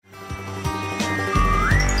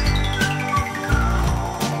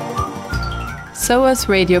SOAS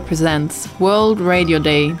Radio presents World Radio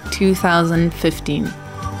Day 2015.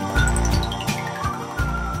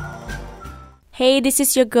 Hey, this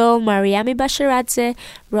is your girl Mariami Basharadze,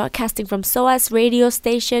 broadcasting from SOAS radio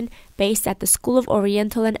station based at the School of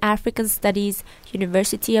Oriental and African Studies,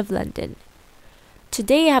 University of London.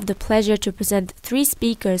 Today I have the pleasure to present 3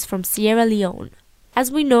 speakers from Sierra Leone. As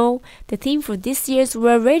we know, the theme for this year's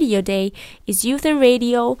World Radio Day is Youth and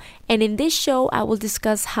Radio, and in this show I will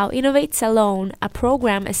discuss how Innovate Salone, a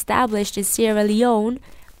program established in Sierra Leone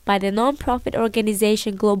by the non-profit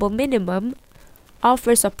organization Global Minimum,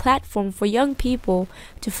 offers a platform for young people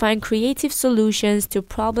to find creative solutions to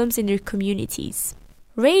problems in their communities.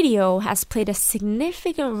 Radio has played a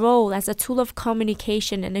significant role as a tool of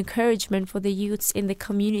communication and encouragement for the youths in the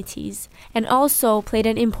communities, and also played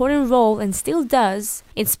an important role, and still does,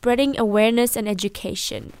 in spreading awareness and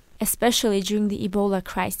education, especially during the Ebola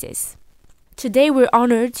crisis. Today we're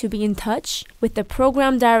honored to be in touch with the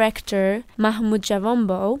program director, Mahmoud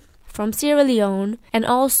Javombo, from Sierra Leone, and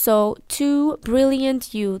also 2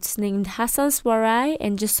 brilliant youths named Hassan Swarai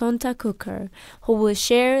and Jasonta Cooker, who will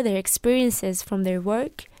share their experiences from their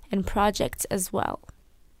work and projects as well.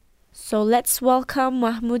 So let's welcome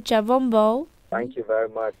Mahmoud Javombo. Thank you very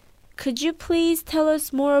much. Could you please tell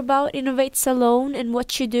us more about Innovate Salone and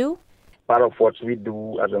what you do? Part of what we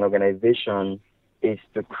do as an organization is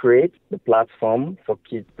to create the platform for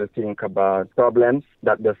kids to think about problems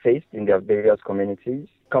that they face in their various communities,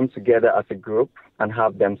 come together as a group and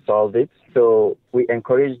have them solve it. So we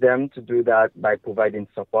encourage them to do that by providing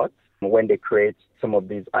support when they create some of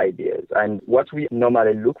these ideas. And what we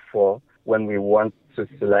normally look for when we want to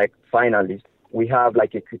select finalists, we have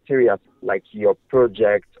like a criteria, like your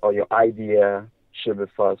project or your idea should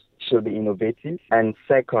be innovative. And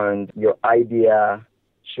second, your idea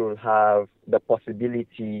should have the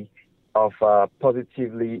possibility of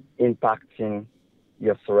positively impacting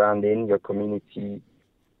your surrounding, your community.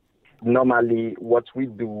 Normally, what we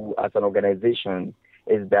do as an organization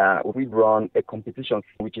is that we run a competition,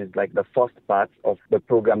 which is like the first part of the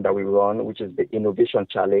program that we run, which is the Innovation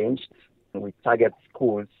Challenge. We target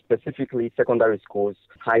schools, specifically secondary schools,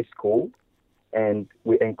 high school, and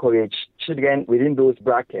we encourage children within those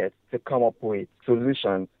brackets to come up with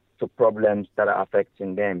solutions to problems that are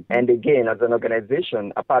affecting them. And again, as an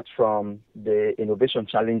organization, apart from the Innovation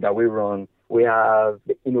Challenge that we run, we have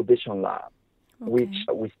the Innovation Lab, which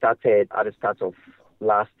we started at the start of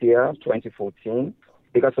last year, 2014,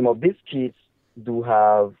 because some of these kids do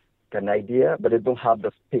have an idea, but they don't have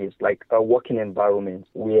the space, like a working environment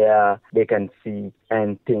where they can see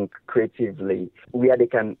and think creatively, where they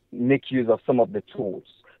can make use of some of the tools.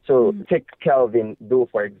 So take Kelvin Doe,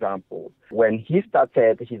 for example. When he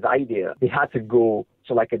started his idea, he had to go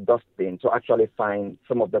to like a dustbin to actually find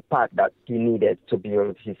some of the parts that he needed to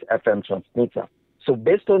build his FM transmitter. So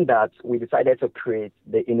based on that, we decided to create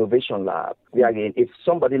the Innovation Lab. Again, if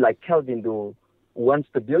somebody like Kelvin Doe wants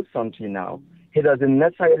to build something now, he doesn't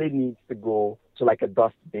necessarily need to go to like a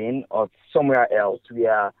dustbin or somewhere else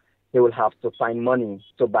where they will have to find money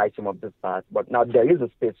to buy some of the parts. But now there is a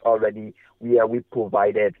space already where we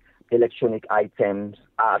provided electronic items,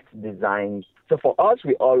 art, designs. So for us,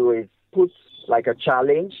 we always put like a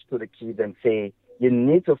challenge to the kids and say, you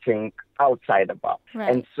need to think outside the box.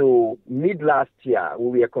 Right. And so mid-last year,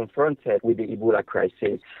 we were confronted with the Ebola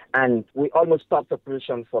crisis, and we almost stopped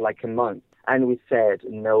operations for like a month. And we said,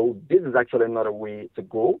 no, this is actually not a way to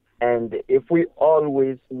go. And if we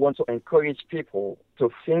always want to encourage people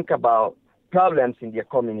to think about problems in their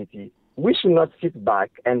community, we should not sit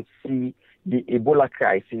back and see the Ebola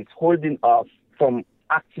crisis holding us from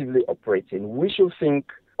actively operating. We should think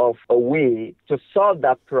of a way to solve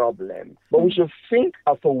that problem, but we should think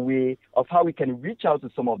of a way of how we can reach out to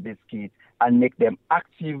some of these kids and make them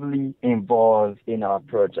actively involved in our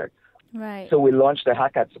project. Right. So we launched the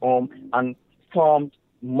Hackathon and formed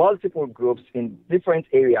multiple groups in different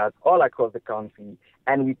areas all across the country,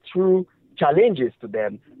 and we threw challenges to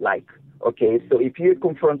them like, okay, so if you're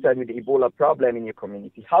confronted with the Ebola problem in your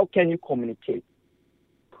community, how can you communicate?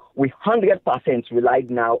 We 100% relied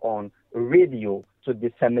now on radio to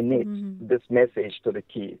disseminate this message to the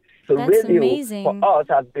kids. So That's radio amazing. for us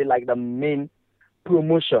has been like the main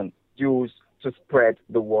promotion used to spread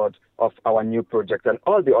the word of our new project and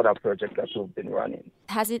all the other projects that we've been running.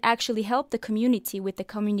 Has it actually helped the community with the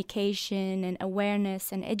communication and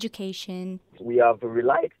awareness and education? We have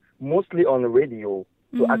relied mostly on radio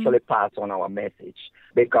to actually pass on our message,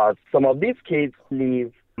 because some of these kids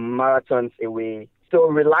live marathons away. So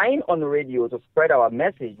relying on radio to spread our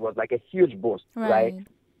message was like a huge boost, right?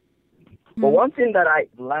 But one thing that I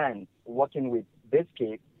learned working with this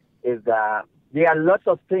kids is that there are lots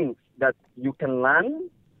of things that you can learn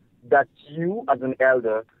that you as an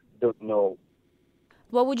elder don't know.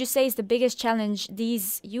 What would you say is the biggest challenge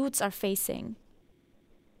these youths are facing?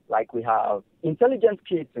 Like we have intelligent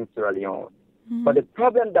kids in Sierra Leone. But the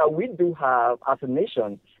problem that we do have as a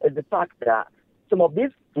nation is the fact that some of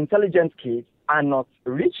these intelligent kids are not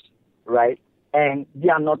reached, right? And they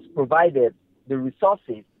are not provided the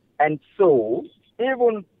resources. And so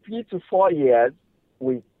even 3 to 4 years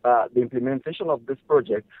with the implementation of this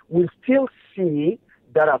project, we still see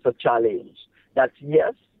that as a challenge. That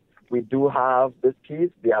yes, we do have these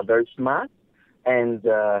kids, they are very smart, and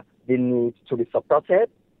they need to be supported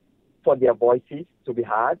for their voices to be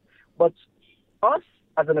heard. But us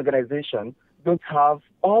as an organization don't have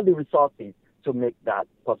all the resources to make that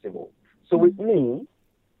possible. So with me,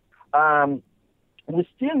 we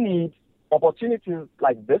still need opportunities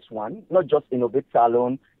like this one, not just Innovate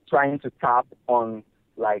Salon, trying to tap on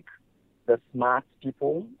like the smart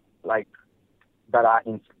people like that are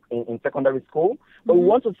in secondary school, but we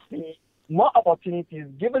want to see more opportunities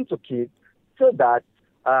given to kids so that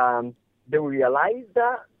they will realize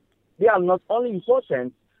that they are not only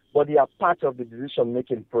important, but they are part of the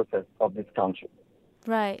decision-making process of this country.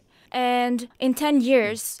 Right. And in 10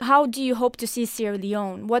 years, how do you hope to see Sierra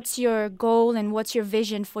Leone? What's your goal and what's your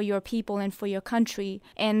vision for your people and for your country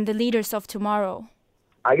and the leaders of tomorrow?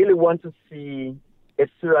 I really want to see a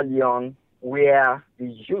Sierra Leone where the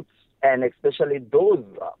youth, and especially those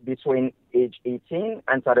between age 18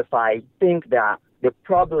 and 35, think that the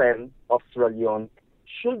problem of Sierra Leone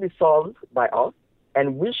should be solved by us,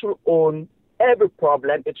 and we should own every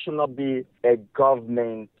problem. It should not be a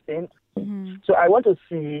government thing. So I want to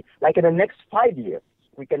see, like in the next 5 years,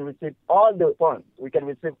 we can receive all the funds, we can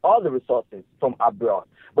receive all the resources from abroad.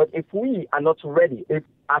 But if we are not ready,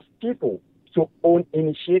 as people, to own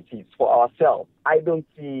initiatives for ourselves, I don't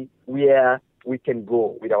see where we can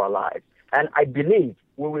go with our lives. And I believe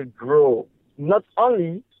we will grow, not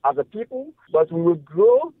only as a people, but we will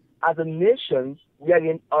grow as a nation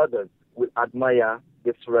wherein others will admire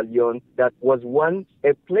the Sierra Leone that was once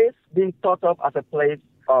a place being thought of as a place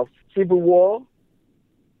of civil war,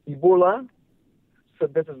 Ebola. So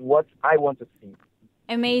this is what I want to see.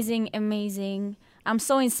 Amazing, amazing. I'm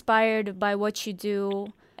so inspired by what you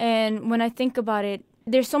do. And when I think about it,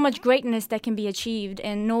 there's so much greatness that can be achieved.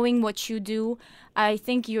 And knowing what you do, I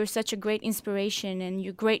think you're such a great inspiration and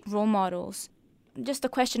you're great role models. Just a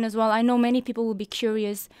question as well. I know many people will be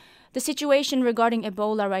curious. The situation regarding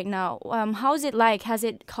Ebola right now, how is it like? Has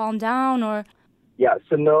it calmed down or? Yeah,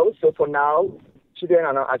 so for now, children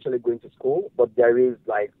are not actually going to school, but there is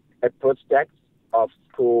like a prospect of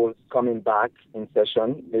schools coming back in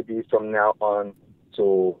session, maybe from now on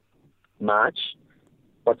to March.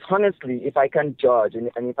 But honestly, if I can judge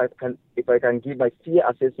and if I can give my fair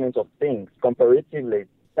assessment of things comparatively,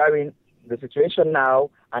 carrying the situation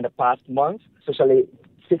now and the past month, especially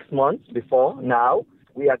 6 months before now,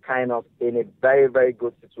 we are kind of in a very, very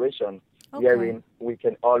good situation, wherein we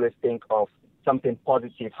can always think of something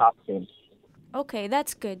positive happening. Okay,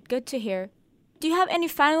 that's good. Good to hear. Do you have any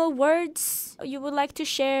final words you would like to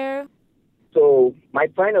share? So my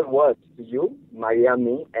final words to you,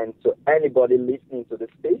 Mariami, and to anybody listening to this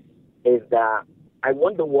space is that I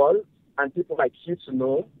want the world and people like you to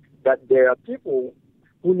know that there are people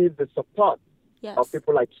who need the support of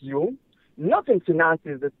people like you, not in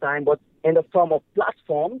finances this time, but in the form of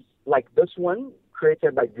platforms like this one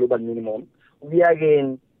created by Global Minimum,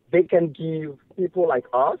 wherein they can give people like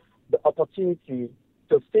us the opportunity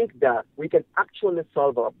to think that we can actually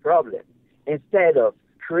solve our problem instead of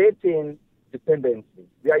creating dependency.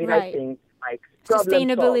 We are uniting like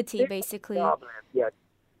sustainability, basically. Yes.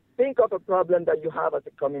 Think of a problem that you have as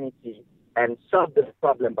a community and solve this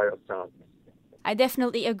problem by yourself. I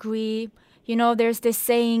definitely agree. You know, there's this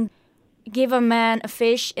saying, give a man a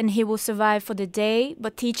fish and he will survive for the day,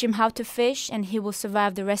 but teach him how to fish and he will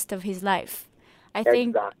survive the rest of his life. I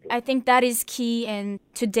think that is key, and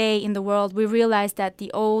today in the world we realize that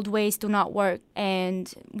the old ways do not work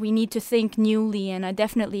and we need to think newly, and I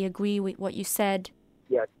definitely agree with what you said.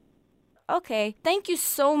 Yes. Okay, thank you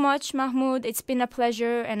so much, Mahmoud. It's been a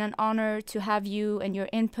pleasure and an honor to have you and your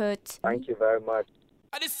input. Thank you very much.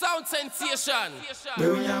 The sound sensation.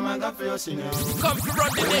 Come to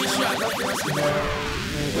run the nation.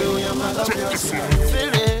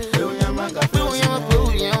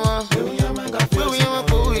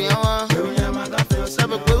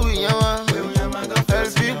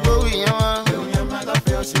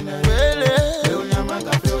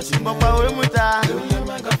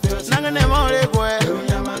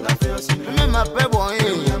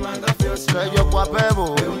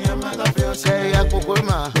 Pebo, que ya poco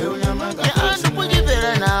más. Ya ando por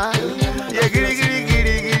llevar nada.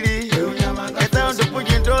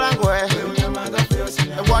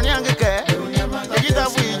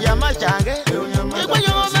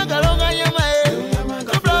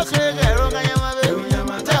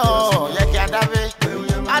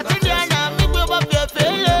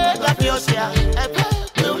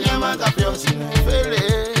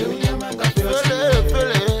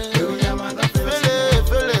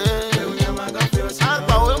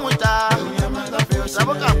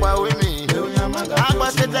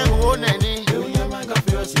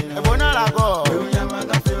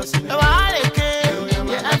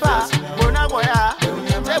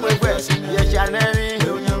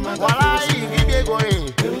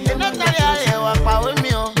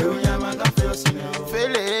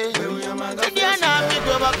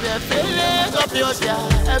 fiosia,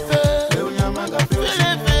 efe. Fele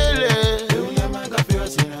fele.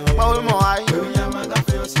 Paul Moai.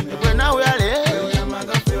 When now we are there.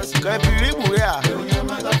 Kapiri buya.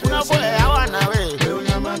 Una boy awana we.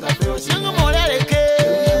 Singu moreleke.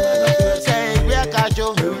 Say we are kajo.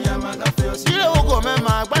 Sile uko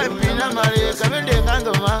mema kwa pina mare kamende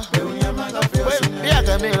ngandoma. We ya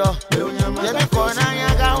kamilo. Yebi kona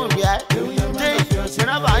nyaka ubia. Te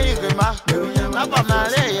sina ba yigema. Na ba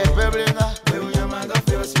mare ye peblinga.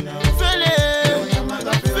 Fele.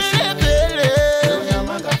 Fele fele.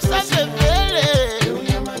 Sase fele.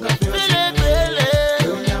 Fele fele.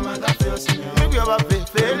 Mibi oba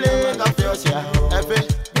fele kafiosia. Efe.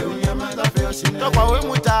 Tokwa we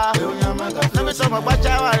muta. Na me soma kwa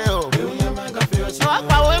chawale o.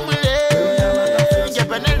 Tokwa we mule.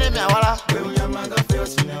 Jepenene mi awala.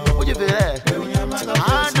 Uji fele.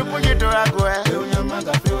 Andu puji turagwe.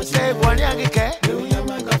 Say boni angike.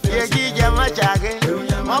 Ye jija machage.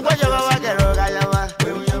 Mwa joga wagero gayama.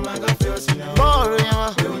 Boru yama.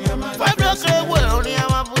 Fabio kwe oni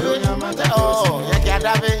yama puyo. Oh, ye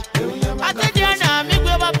kiadabe. Ate diana mi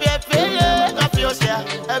kwe ba fele kafiosia.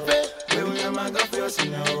 Efe.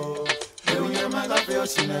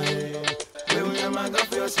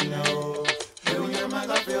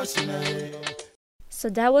 So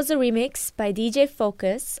that was a remix by DJ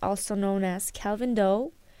Focus, also known as Calvin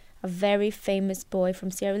Doe, a very famous boy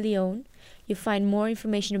from Sierra Leone. You find more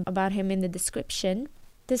information about him in the description.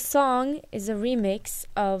 This song is a remix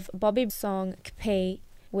of Bobby's song Kpei,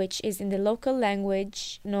 which is in the local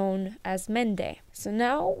language known as Mende. So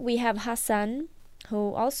now we have Hassan,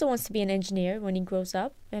 who also wants to be an engineer when he grows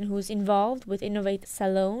up and who's involved with Innovate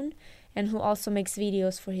Salone and who also makes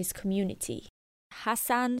videos for his community.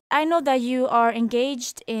 Hassan, I know that you are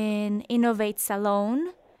engaged in Innovate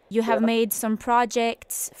Salone. You have made some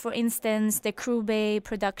projects, for instance, the Crew Bay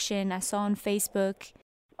production I saw on Facebook.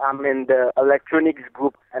 I'm in the electronics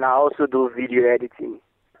group and I also do video editing.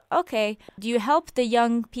 Okay. Do you help the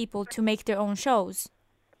young people to make their own shows?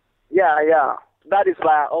 Yeah. That is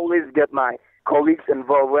why I always get my colleagues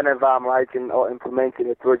involved whenever I'm writing or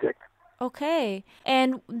implementing a project. Okay.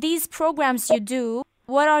 And these programs you do,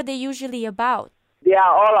 what are they usually about? They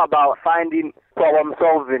are all about finding problem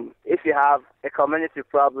solving if you have a community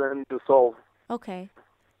problem to solve. Okay.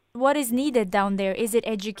 What is needed down there? Is it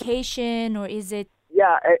education or is it...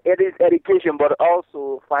 Yeah, it is education, but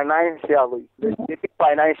also financially. They need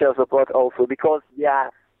financial support also because there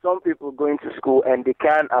are some people going to school and they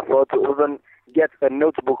can't afford to even get a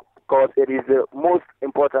notebook because it is the most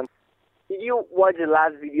important. Did you watch the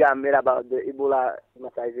last video I made about the Ebola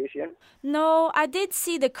stigmatization? No, I did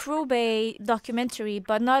see the Crew Bay documentary,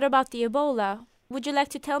 but not about the Ebola. Would you like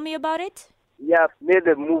to tell me about it? Yeah, made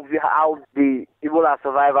a movie how the Ebola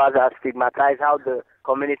survivors are stigmatized, how the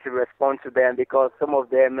community responds to them because some of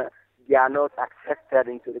them, they are not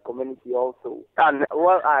accepted into the community also. And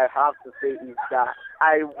what I have to say is that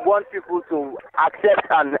I want people to accept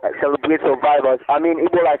and celebrate survivors,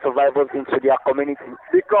 Ebola survivors into their community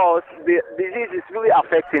because the disease is really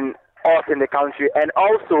affecting us in the country. And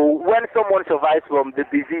also, when someone survives from the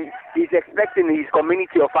disease, he's expecting his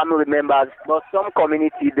community or family members, but some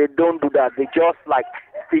community, they don't do that. They just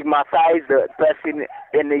stigmatize the person,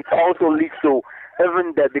 and it also leads to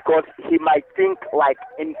even that because he might think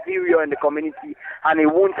inferior in the community and he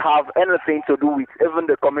won't have anything to do with even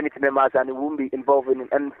the community members and he won't be involved in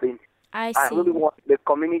anything. I see. I really want the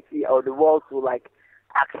community or the world to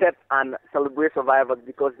accept and celebrate survivors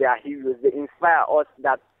because they are heroes. They inspire us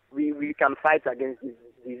that we can fight against this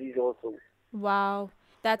disease also. Wow,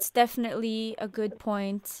 that's definitely a good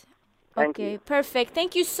point. Thank you. Perfect.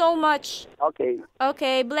 Thank you so much.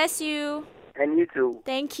 Okay, bless you. And you too.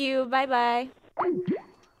 Thank you. Bye-bye.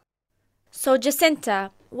 So Jacinta,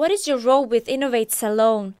 what is your role with Innovate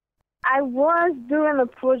Salone? I was doing a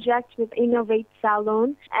project with Innovate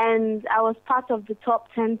Salone and I was part of the top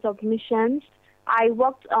 10 submissions. I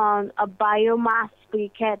worked on a biomass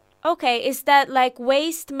briquette. Okay, is that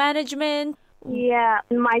waste management? Yeah,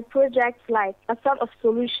 my project's a sort of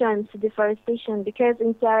solution to deforestation because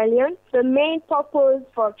in Sierra Leone, the main purpose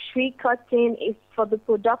for tree cutting is for the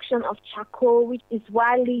production of charcoal, which is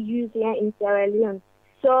widely used here in Sierra Leone.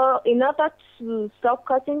 So in order to stop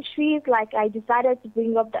cutting trees, I decided to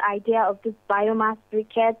bring up the idea of this biomass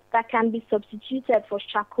briquette that can be substituted for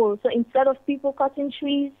charcoal. So instead of people cutting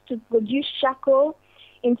trees to produce charcoal,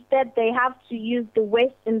 instead they have to use the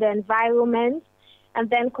waste in the environment and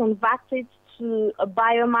then convert it to a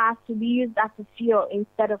biomass to be used as a fuel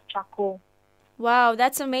instead of charcoal. Wow,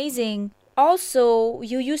 that's amazing. Also,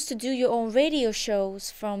 you used to do your own radio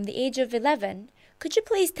shows from the age of 11. Could you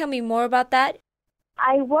please tell me more about that?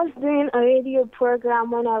 I was doing a radio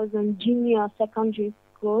program when I was in junior secondary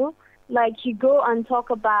school. Like, you go and talk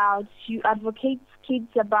about, you advocate kids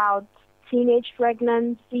about teenage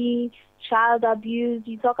pregnancy, child abuse.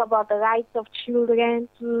 You talk about the rights of children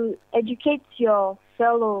to educate your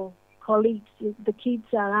fellow colleagues, the kids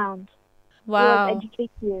around. Wow. To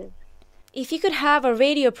educate you. If you could have a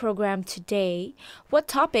radio program today, what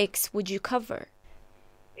topics would you cover?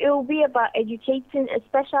 It will be about educating,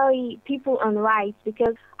 especially people on rights,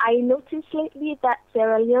 because I noticed lately that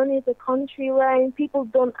Sierra Leone is a country where people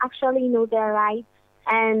don't actually know their rights,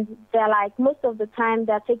 and they're like, most of the time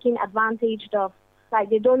they're taking advantage of. Like,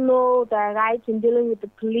 they don't know their rights in dealing with the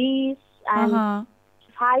police, and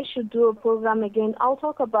if I should do a program again, I'll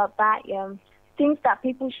talk about that, things that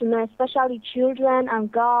people should know, especially children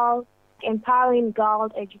and girls, empowering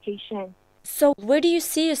girls' education. So where do you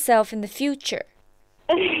see yourself in the future?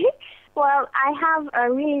 Well, I have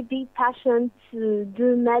a really big passion to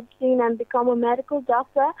do medicine and become a medical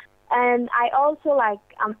doctor. And I also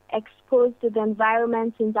I'm exposed to the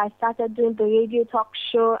environment since I started doing the radio talk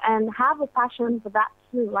show and have a passion for that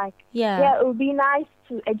too. It would be nice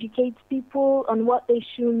to educate people on what they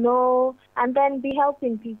should know and then be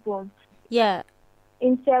helping people. Yeah.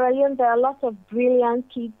 In Sierra Leone, there are lots of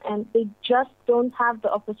brilliant kids and they just don't have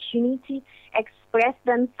the opportunity to express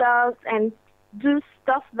themselves and do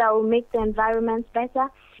stuff that will make the environment better.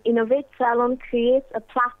 Innovate Salon creates a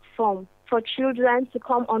platform for children to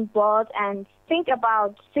come on board and think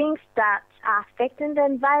about things that are affecting the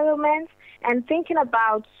environment and thinking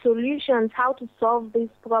about solutions, how to solve these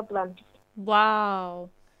problems. Wow.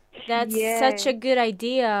 That's such a good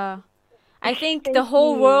idea. I think Thank the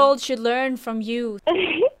whole you. world should learn from you.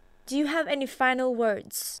 Do you have any final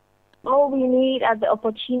words? All we need are the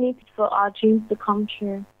opportunities for our dreams to come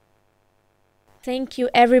true. Thank you,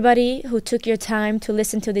 everybody who took your time to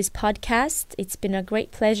listen to this podcast. It's been a great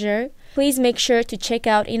pleasure. Please make sure to check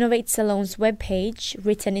out Innovate Salon's webpage,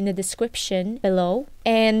 written in the description below,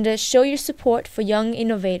 and show your support for young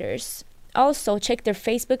innovators. Also, check their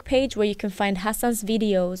Facebook page where you can find Hassan's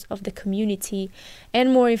videos of the community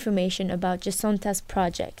and more information about Jasonta's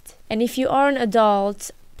project. And if you are an adult,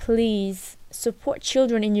 please support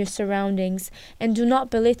children in your surroundings and do not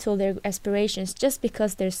belittle their aspirations just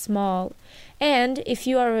because they're small. And if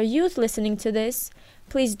you are a youth listening to this,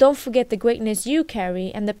 please don't forget the greatness you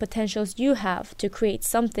carry and the potentials you have to create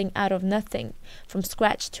something out of nothing, from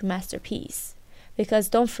scratch to masterpiece. Because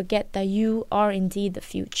don't forget that you are indeed the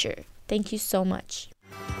future. Thank you so much.